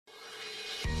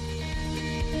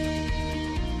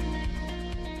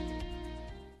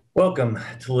Welcome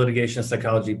to Litigation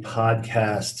Psychology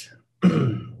Podcast,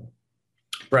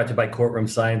 brought to you by Courtroom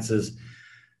Sciences,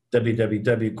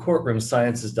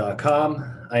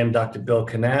 www.courtroomsciences.com. I am Dr. Bill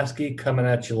Kanaski, coming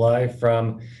at you live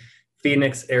from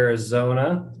Phoenix,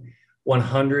 Arizona.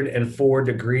 104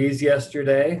 degrees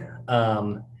yesterday.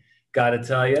 Got to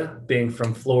tell you, being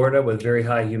from Florida with very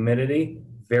high humidity,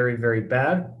 very, very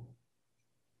bad.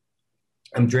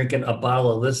 I'm drinking a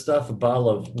bottle of this stuff, a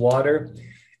bottle of water,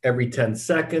 every 10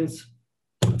 seconds.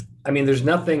 I mean, there's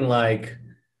nothing like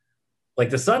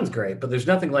the sun's great, but there's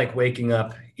nothing like waking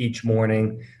up each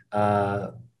morning.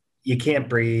 You can't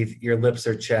breathe. Your lips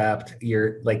are chapped.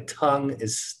 Your tongue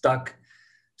is stuck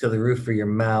to the roof of your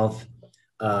mouth.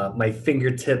 My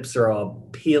fingertips are all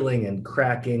peeling and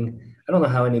cracking. I don't know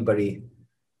how anybody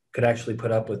could actually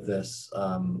put up with this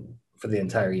for the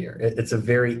entire year. It's a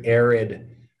very arid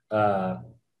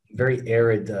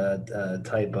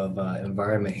type of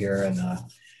environment here. And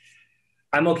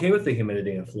I'm okay with the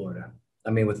humidity in Florida. I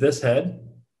mean, with this head,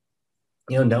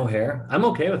 no hair, I'm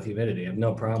okay with humidity. I have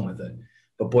no problem with it.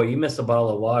 But boy, you miss a bottle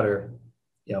of water,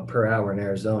 per hour in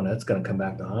Arizona, it's going to come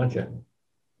back to haunt you.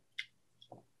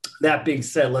 That being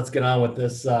said, let's get on with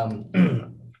this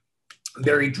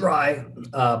very dry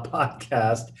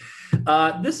podcast.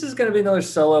 This is going to be another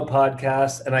solo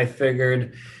podcast, and I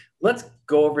figured let's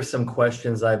go over some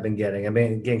questions I've been getting. I've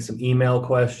been getting some email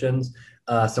questions,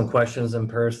 some questions in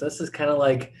person. This is kind of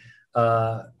like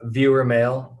viewer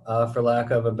mail, for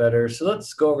lack of a better. So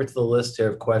let's go over to the list here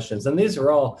of questions, and these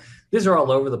are all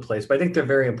over the place, but I think they're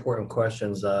very important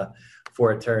questions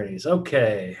for attorneys.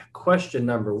 Okay, question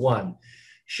number one: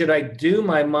 should I do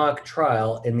my mock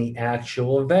trial in the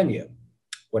actual venue?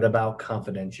 What about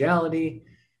confidentiality?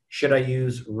 Should I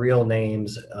use real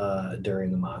names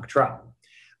during the mock trial?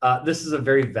 This is a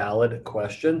very valid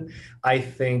question. I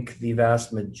think the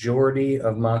vast majority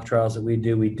of mock trials that we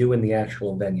do in the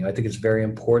actual venue. I think it's very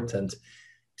important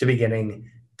to be getting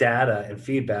data and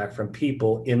feedback from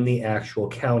people in the actual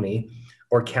county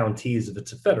or counties if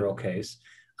it's a federal case.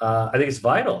 I think it's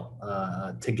vital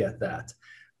to get that.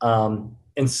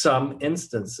 In some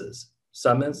instances,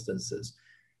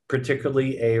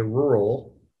 particularly a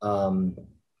rural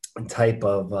type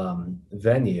of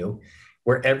venue,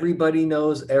 where everybody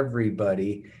knows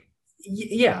everybody.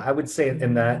 Yeah, I would say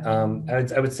in that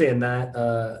I would say in that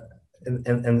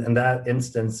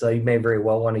instance, you may very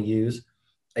well want to use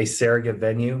a surrogate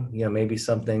venue. Maybe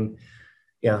something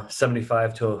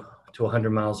 75 to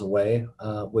 100 miles away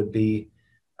would be,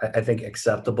 I think,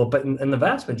 acceptable. But in the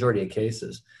vast majority of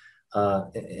cases,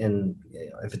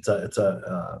 if it's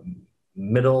a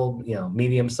middle,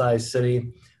 medium-sized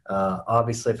city.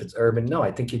 Obviously, if it's urban, no,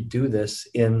 I think you do this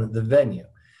in the venue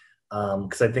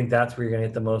because I think that's where you're going to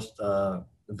get the most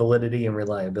validity and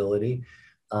reliability.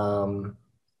 I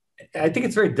think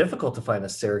it's very difficult to find a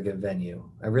surrogate venue.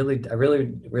 I really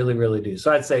do.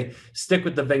 So I'd say stick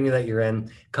with the venue that you're in.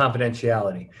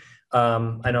 Confidentiality.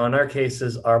 I know in our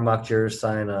cases, our mock jurors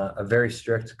sign a very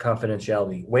strict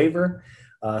confidentiality waiver.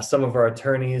 Some of our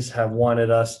attorneys have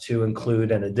wanted us to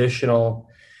include an additional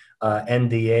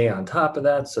NDA on top of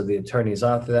that, so the attorneys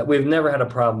offer that. We've never had a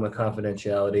problem with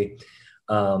confidentiality.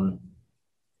 And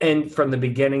from the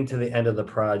beginning to the end of the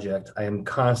project, I am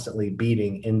constantly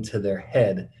beating into their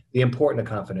head the importance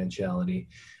of confidentiality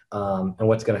and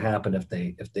what's going to happen if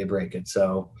they break it.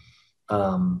 So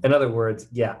in other words,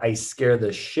 yeah, I scare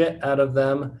the shit out of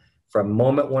them from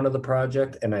moment one of the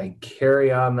project, and I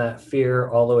carry on that fear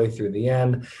all the way through the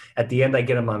end. At the end, I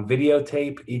get them on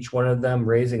videotape, each one of them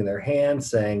raising their hand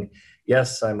saying,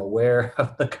 yes, I'm aware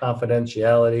of the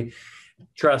confidentiality.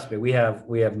 Trust me, we have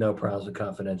no problems with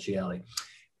confidentiality.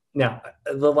 Now,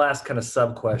 the last kind of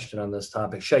sub-question on this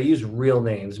topic, should I use real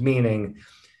names, meaning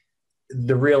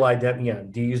the real identity,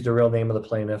 do you use the real name of the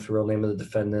plaintiff, the real name of the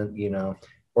defendant,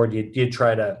 or do you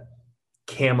try to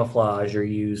camouflage or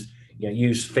use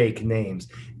fake names?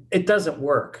 It doesn't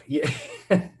work. You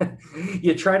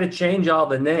try to change all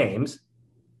the names,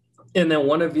 and then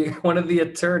one of the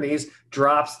attorneys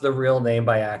drops the real name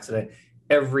by accident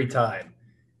every time,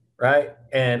 right?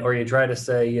 Or you try to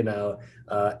say,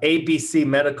 ABC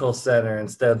Medical Center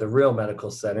instead of the real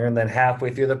medical center, and then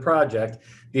halfway through the project,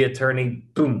 the attorney,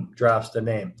 boom, drops the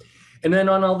name. And then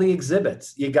on all the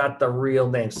exhibits, you got the real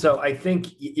names. So I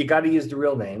think you got to use the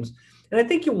real names. And I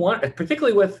think you want,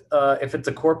 particularly with if it's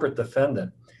a corporate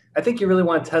defendant, I think you really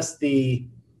want to test the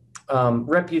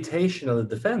reputation of the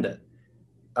defendant.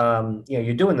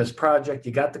 You're doing this project,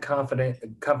 you got the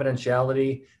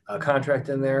confidentiality contract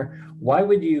in there. Why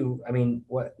would you? I mean,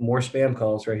 what more spam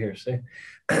calls right here? See,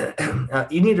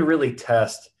 you need to really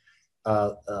test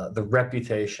the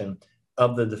reputation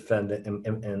of the defendant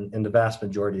in the vast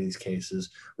majority of these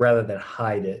cases, rather than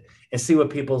hide it, and see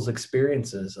what people's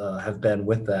experiences have been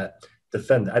with that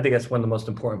defendant. I think that's one of the most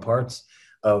important parts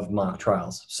of mock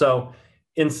trials. So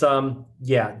in some,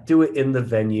 yeah, do it in the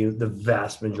venue the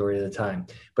vast majority of the time.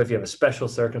 But if you have a special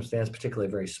circumstance, particularly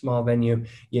a very small venue,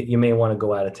 you may want to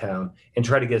go out of town and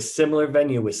try to get a similar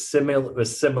venue with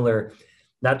similar,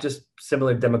 not just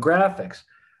similar demographics,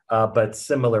 but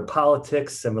similar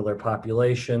politics, similar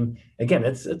population. Again,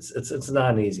 it's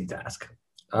not an easy task.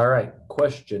 All right,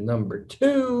 question number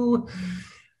 2.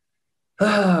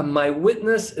 My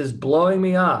witness is blowing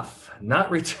me off,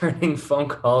 not returning phone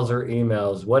calls or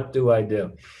emails. What do I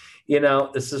do?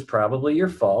 This is probably your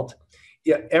fault.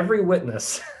 Yeah, every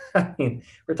witness, I mean,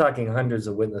 we're talking hundreds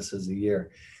of witnesses a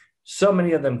year. So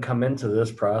many of them come into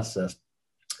this process,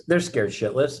 they're scared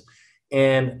shitless.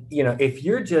 And, if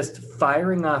you're just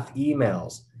firing off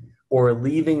emails or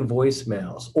leaving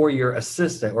voicemails, or your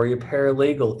assistant or your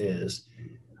paralegal is,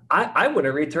 I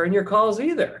wouldn't return your calls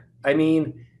either. I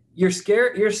mean, you're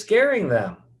scaring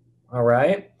them. All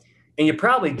right. And you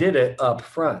probably did it up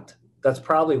front. That's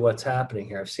probably what's happening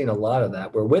here. I've seen a lot of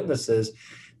that where witnesses,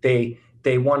 they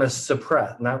want to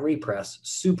suppress, not repress,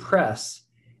 suppress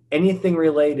anything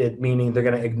related, meaning they're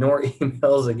going to ignore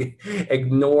emails,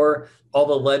 ignore all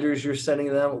the letters you're sending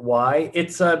them. Why?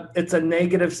 It's a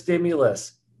negative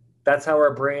stimulus. That's how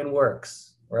our brain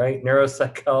works, right?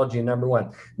 Neuropsychology, number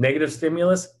 1. Negative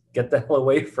stimulus, get the hell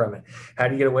away from it. How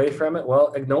do you get away from it?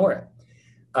 Well, ignore it.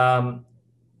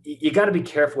 You got to be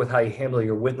careful with how you handle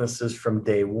your witnesses from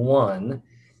day one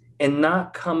and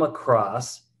not come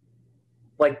across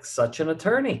like such an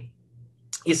attorney.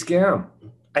 You scare them.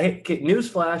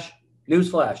 Newsflash.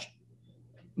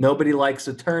 Nobody likes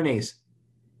attorneys.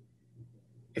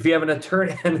 If you have an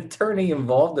attorney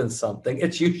involved in something,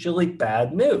 it's usually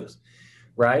bad news,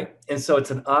 right? And so it's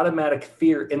an automatic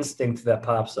fear instinct that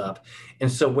pops up.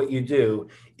 And so what you do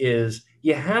is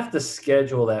you have to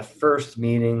schedule that first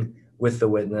meeting with the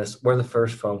witness or the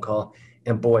first phone call.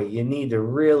 And boy, you need to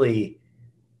really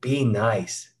be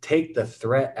nice. Take the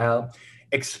threat out.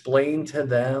 Explain to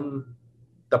them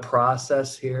the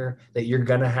process here, that you're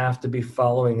going to have to be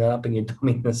following up, and you don't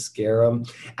mean to scare them.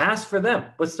 Ask for them.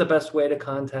 What's the best way to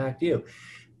contact you?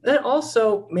 Then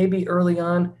also, maybe early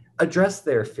on, address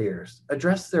their fears,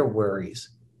 address their worries.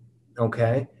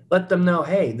 Okay? Let them know,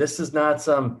 hey, this is not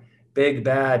some big,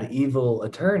 bad, evil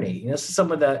attorney. This is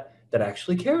someone that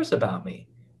actually cares about me.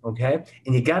 Okay?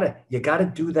 And you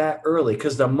gotta do that early,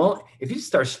 because if you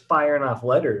start firing off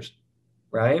letters,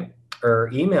 right, or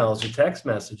emails or text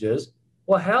messages,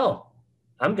 well, hell,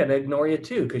 I'm going to ignore you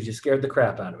too, because you scared the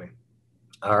crap out of me.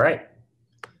 All right.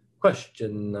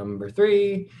 Question number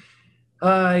 3.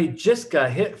 I just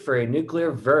got hit for a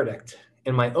nuclear verdict.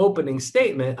 In my opening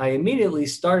statement, I immediately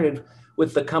started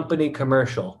with the company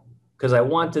commercial because I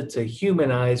wanted to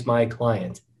humanize my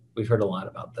client. We've heard a lot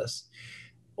about this.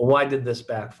 Why did this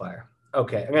backfire?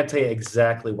 Okay, I'm going to tell you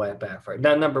exactly why it backfired.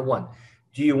 Now, number 1,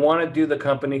 do you want to do the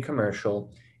company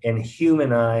commercial and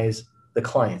humanize the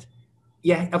client?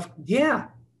 Yeah,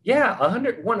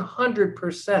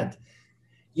 100%.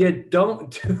 You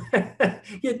don't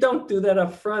do that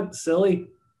up front, silly.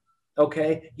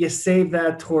 Okay, you save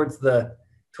that towards the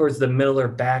middle or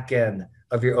back end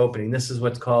of your opening. This is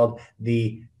what's called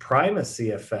the primacy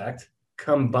effect,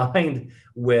 combined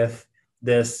with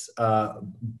this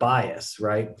bias,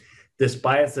 right? This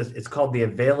bias, it's called the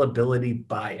availability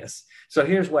bias. So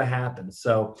here's what happens.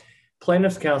 So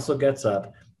plaintiff's counsel gets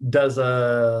up, does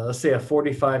let's say a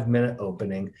 45-minute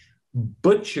opening,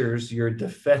 butchers your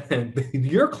defendant,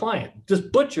 your client,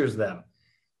 just butchers them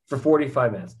for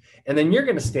 45 minutes. And then you're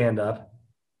going to stand up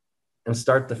and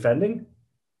start defending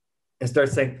and start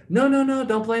saying, no,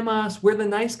 don't blame us. We're the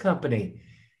nice company.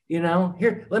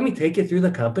 Here, let me take you through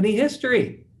the company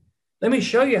history. Let me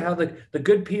show you how the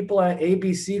good people at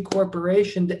ABC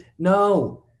Corporation did.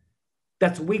 No,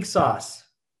 that's weak sauce.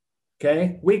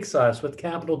 Okay, weak sauce with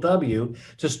capital W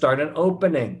to start an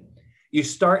opening. You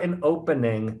start an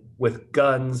opening with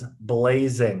guns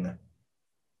blazing.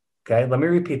 Okay, let me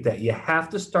repeat that. You have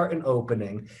to start an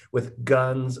opening with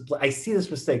guns. I see this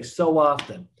mistake so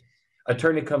often.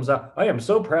 Attorney comes up, I am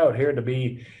so proud here to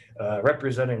be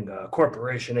representing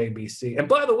Corporation ABC. And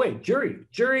by the way, jury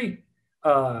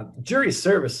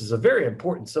service is a very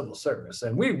important civil service,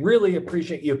 and we really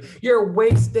appreciate you. You're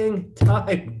wasting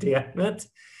time, damn it.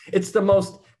 It's the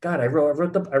most, God, I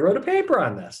wrote a paper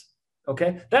on this.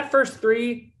 Okay. That first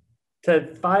 3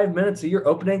 to 5 minutes of your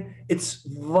opening, it's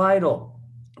vital.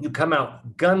 You come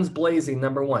out guns blazing,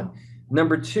 number 1.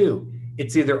 Number 2,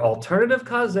 it's either alternative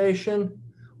causation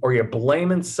or you're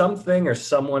blaming something or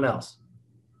someone else.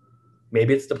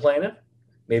 Maybe it's the plaintiff.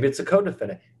 Maybe it's a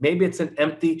co-defendant. Maybe it's an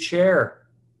empty chair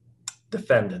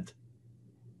defendant.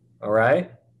 All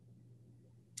right?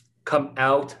 Come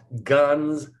out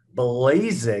guns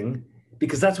blazing,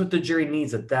 because that's what the jury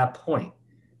needs at that point.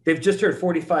 They've just heard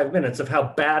 45 minutes of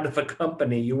how bad of a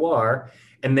company you are,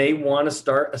 and they want to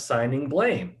start assigning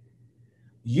blame.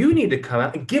 You need to come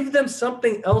out and give them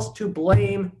something else to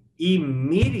blame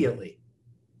immediately.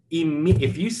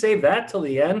 If you save that till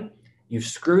the end, you've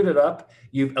screwed it up.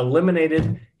 You've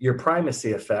eliminated your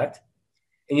primacy effect,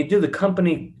 and you do the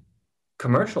company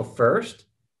commercial first.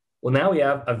 Well, now we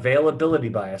have availability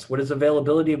bias. What is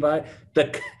availability bias?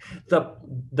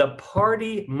 The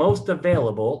party most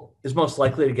available is most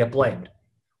likely to get blamed.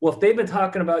 Well, if they've been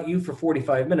talking about you for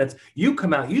 45 minutes, you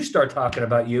come out, you start talking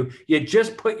about you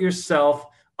just put yourself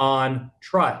on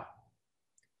trial.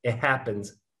 It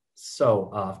happens so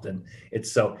often.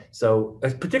 It's so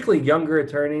particularly younger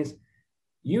attorneys,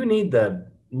 you need to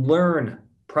learn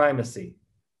primacy.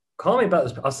 Call me about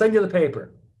this. I'll send you the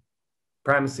paper,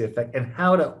 primacy effect, and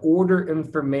how to order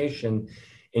information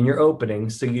in your opening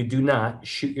so you do not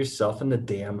shoot yourself in the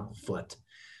damn foot.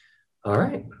 All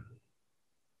right.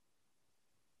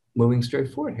 Moving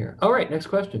straight forward here. All right, next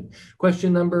question.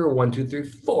 Question number 1, 2, 3,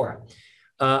 4.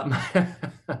 I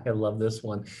love this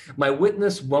one. My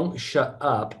witness won't shut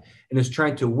up and is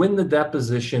trying to win the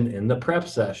deposition in the prep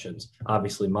sessions.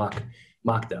 Obviously, mock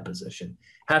deposition.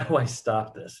 How do I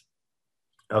stop this?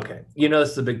 Okay, this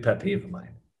is a big pet peeve of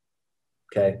mine.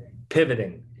 Okay,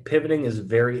 pivoting. Pivoting is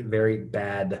very, very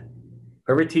bad.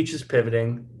 Whoever teaches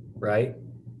pivoting, right?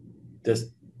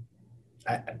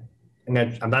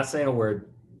 I'm not saying a word.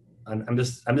 I'm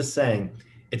just saying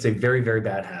it's a very, very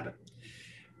bad habit.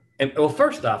 And well,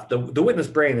 first off, the witness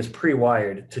brain is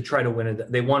pre-wired to try to win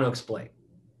it. They want to explain.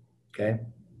 Okay,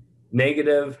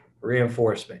 negative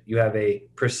reinforcement. You have a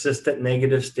persistent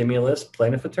negative stimulus,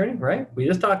 plaintiff attorney, right? We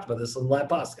just talked about this on the last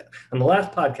podcast. On the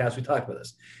last podcast, we talked about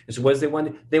this. And so what they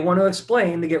want to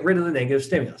explain to get rid of the negative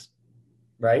stimulus,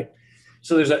 right?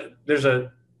 So there's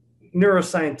a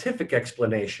neuroscientific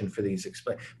explanation for these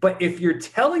but if you're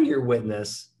telling your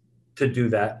witness to do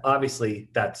that, obviously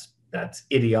that's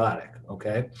idiotic,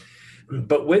 okay?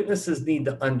 But witnesses need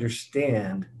to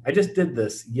understand. I just did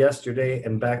this yesterday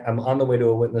and back. I'm on the way to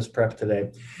a witness prep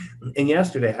today. And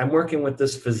yesterday, I'm working with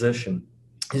this physician.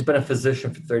 He's been a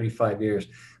physician for 35 years.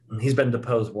 He's been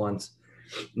deposed once,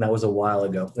 and that was a while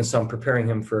ago. And so I'm preparing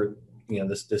him for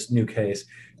this new case.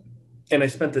 And I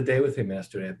spent the day with him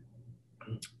yesterday.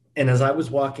 And as I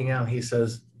was walking out, he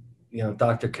says,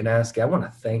 Dr. Kanaski, I want to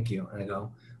thank you. And I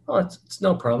go, oh, it's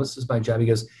no problem. This is my job. He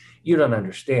goes, you don't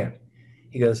understand.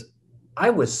 He goes, I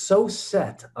was so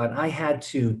set on I had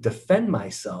to defend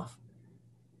myself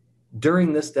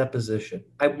during this deposition.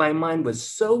 My mind was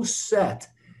so set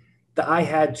that I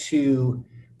had to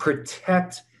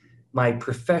protect my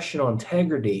professional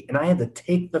integrity, and I had to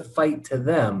take the fight to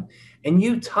them. And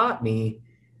you taught me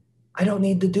I don't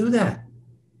need to do that.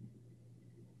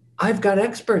 I've got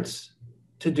experts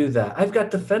to do that. I've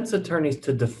got defense attorneys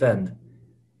to defend.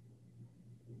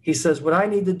 He says, what I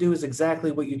need to do is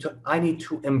exactly what you took. I need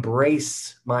to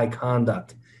embrace my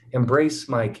conduct, embrace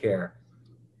my care.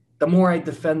 The more I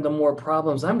defend, the more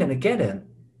problems I'm going to get in.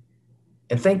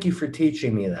 And thank you for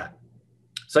teaching me that.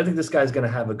 So I think this guy's going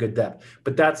to have a good depth.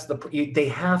 But they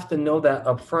have to know that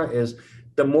up front is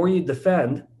the more you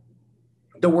defend,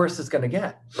 the worse it's going to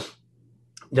get.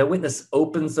 The witness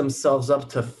opens themselves up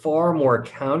to far more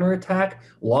counterattack,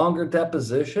 longer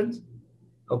depositions.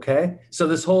 Okay, so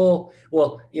this whole,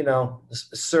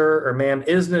 sir or ma'am,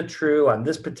 isn't it true on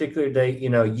this particular day,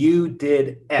 you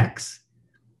did X?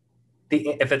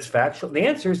 If it's factual, the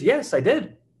answer is yes, I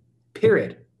did,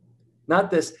 period.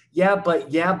 Not this,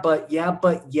 but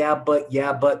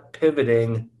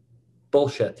pivoting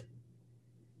bullshit.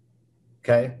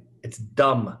 Okay, it's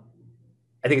dumb.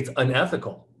 I think it's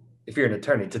unethical if you're an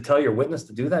attorney to tell your witness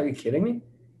to do that. Are you kidding me?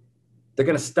 They're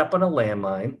going to step on a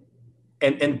landmine.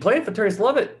 And plaintiff attorneys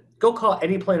love it. Go call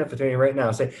any plaintiff attorney right now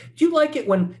and say, do you like it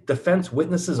when defense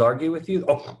witnesses argue with you?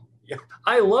 Oh, yeah,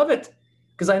 I love it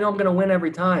because I know I'm going to win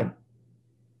every time.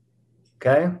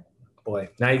 Okay? Boy,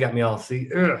 now you got me all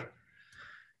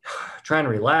trying to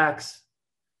relax,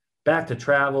 back to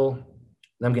travel.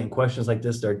 And I'm getting questions like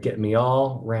this. They're getting me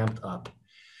all ramped up.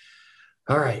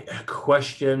 All right,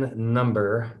 question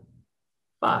number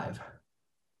 5.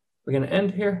 We're going to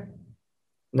end here.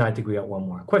 No, I think we got one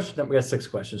more. We got 6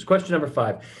 questions. Question number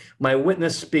 5. My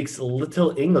witness speaks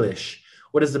little English.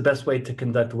 What is the best way to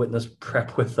conduct witness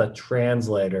prep with a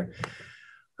translator?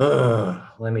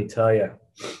 Let me tell you.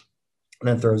 And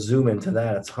then throw Zoom into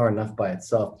that. It's hard enough by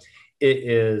itself.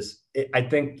 I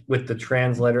think with the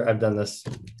translator, I've done this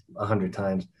 100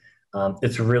 times.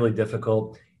 It's really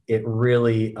difficult. It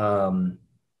really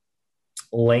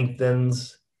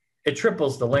lengthens, it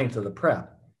triples the length of the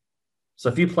prep. So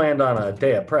if you planned on a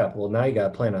day of prep, well, now you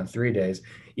got to plan on 3 days.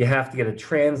 You have to get a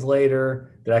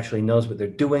translator that actually knows what they're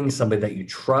doing, somebody that you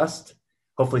trust,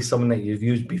 hopefully someone that you've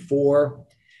used before.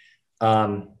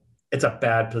 It's a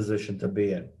bad position to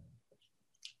be in.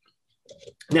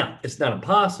 Now, it's not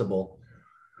impossible,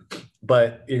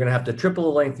 but you're going to have to triple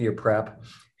the length of your prep.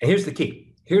 And here's the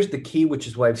key. Here's the key, which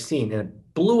is what I've seen, and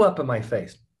it blew up in my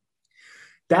face.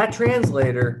 That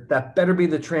translator, that better be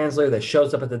the translator that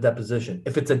shows up at the deposition.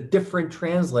 If it's a different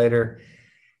translator,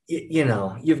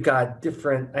 you've got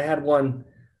different. I had one,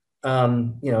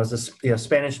 as a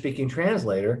Spanish-speaking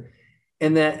translator,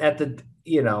 and then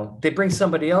they bring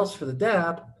somebody else for the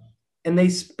dep, and they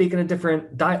speak in a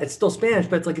different it's still Spanish,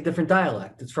 but it's like a different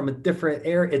dialect. It's from a different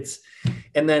area.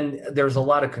 And then there's a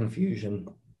lot of confusion.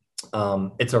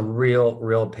 It's a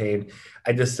real pain.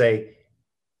 I just say,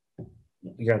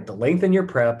 you're going to have to lengthen your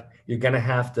prep. You're going to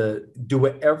have to do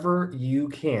whatever you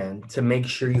can to make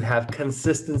sure you have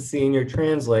consistency in your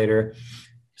translator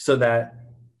so that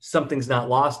something's not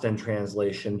lost in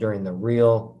translation during the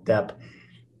real dep.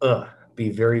 Be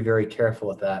very, very careful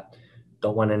with that.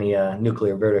 Don't want any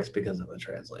nuclear verdicts because of a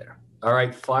translator. All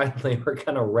right, finally, we're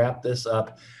going to wrap this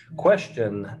up.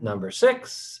 Question number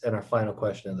 6, and our final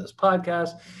question of this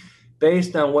podcast.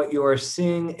 Based on what you are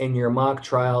seeing in your mock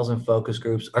trials and focus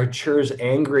groups, are jurors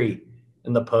angry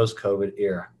in the post-COVID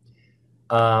era?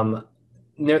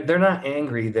 They're not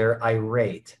angry, they're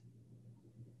irate.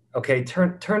 Okay,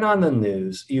 turn on the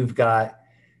news. You've got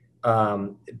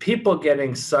people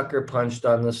getting sucker punched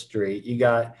on the street. You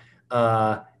got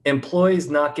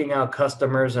employees knocking out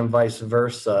customers and vice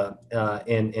versa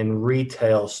in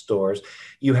retail stores.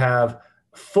 You have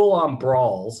full-on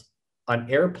brawls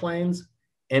on airplanes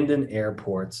and in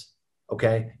airports,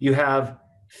 okay? You have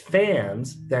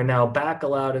fans that are now back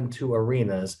allowed into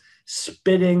arenas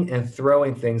spitting and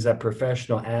throwing things at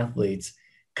professional athletes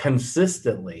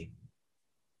consistently.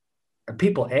 Are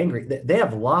people angry? They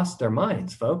have lost their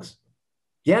minds, folks.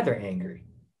 Yeah, they're angry.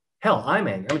 Hell, I'm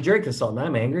angry. I'm a jury consultant.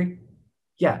 I'm angry.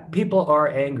 Yeah, people are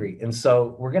angry. And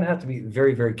so we're going to have to be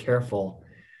very, very careful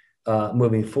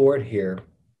moving forward here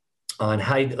on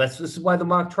how this is why the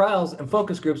mock trials and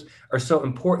focus groups are so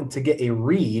important, to get a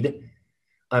read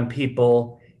on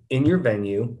people in your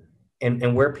venue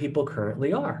and where people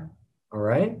currently are. All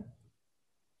right.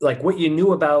 Like what you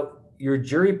knew about your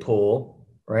jury pool,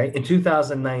 right, in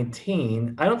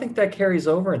 2019, I don't think that carries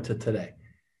over into today.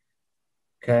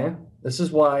 Okay. This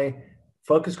is why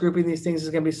focus grouping these things is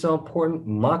going to be so important.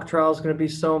 Mock trial is going to be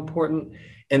so important.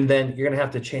 And then you're going to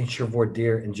have to change your voir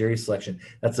dire and jury selection.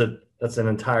 That's an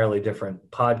entirely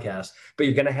different podcast, but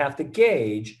you're going to have to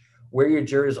gauge where your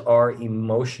jurors are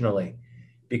emotionally,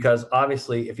 because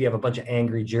obviously if you have a bunch of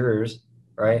angry jurors,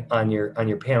 right, on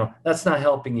your panel, that's not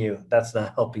helping you. That's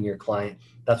not helping your client.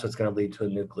 That's what's going to lead to a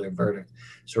nuclear verdict.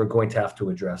 So we're going to have to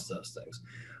address those things.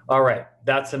 All right.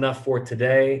 That's enough for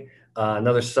today.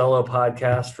 Another solo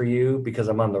podcast for you because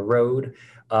I'm on the road.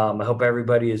 I hope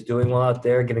everybody is doing well out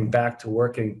there, getting back to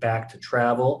work, getting back to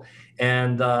travel.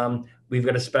 And we've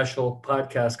got a special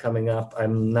podcast coming up.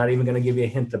 I'm not even going to give you a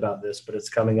hint about this, but it's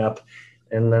coming up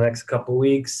in the next couple of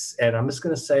weeks. And I'm just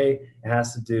going to say it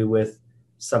has to do with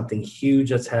something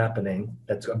huge that's happening,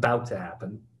 that's about to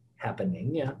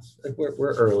happening. Yeah,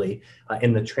 we're early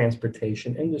in the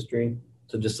transportation industry.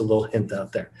 So just a little hint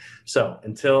out there. So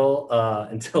until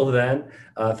then,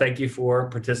 thank you for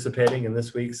participating in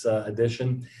this week's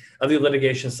edition of the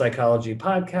Litigation Psychology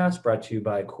Podcast, brought to you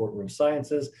by Courtroom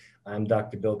Sciences. I'm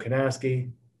Dr. Bill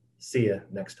Kanaski. See you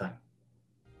next time.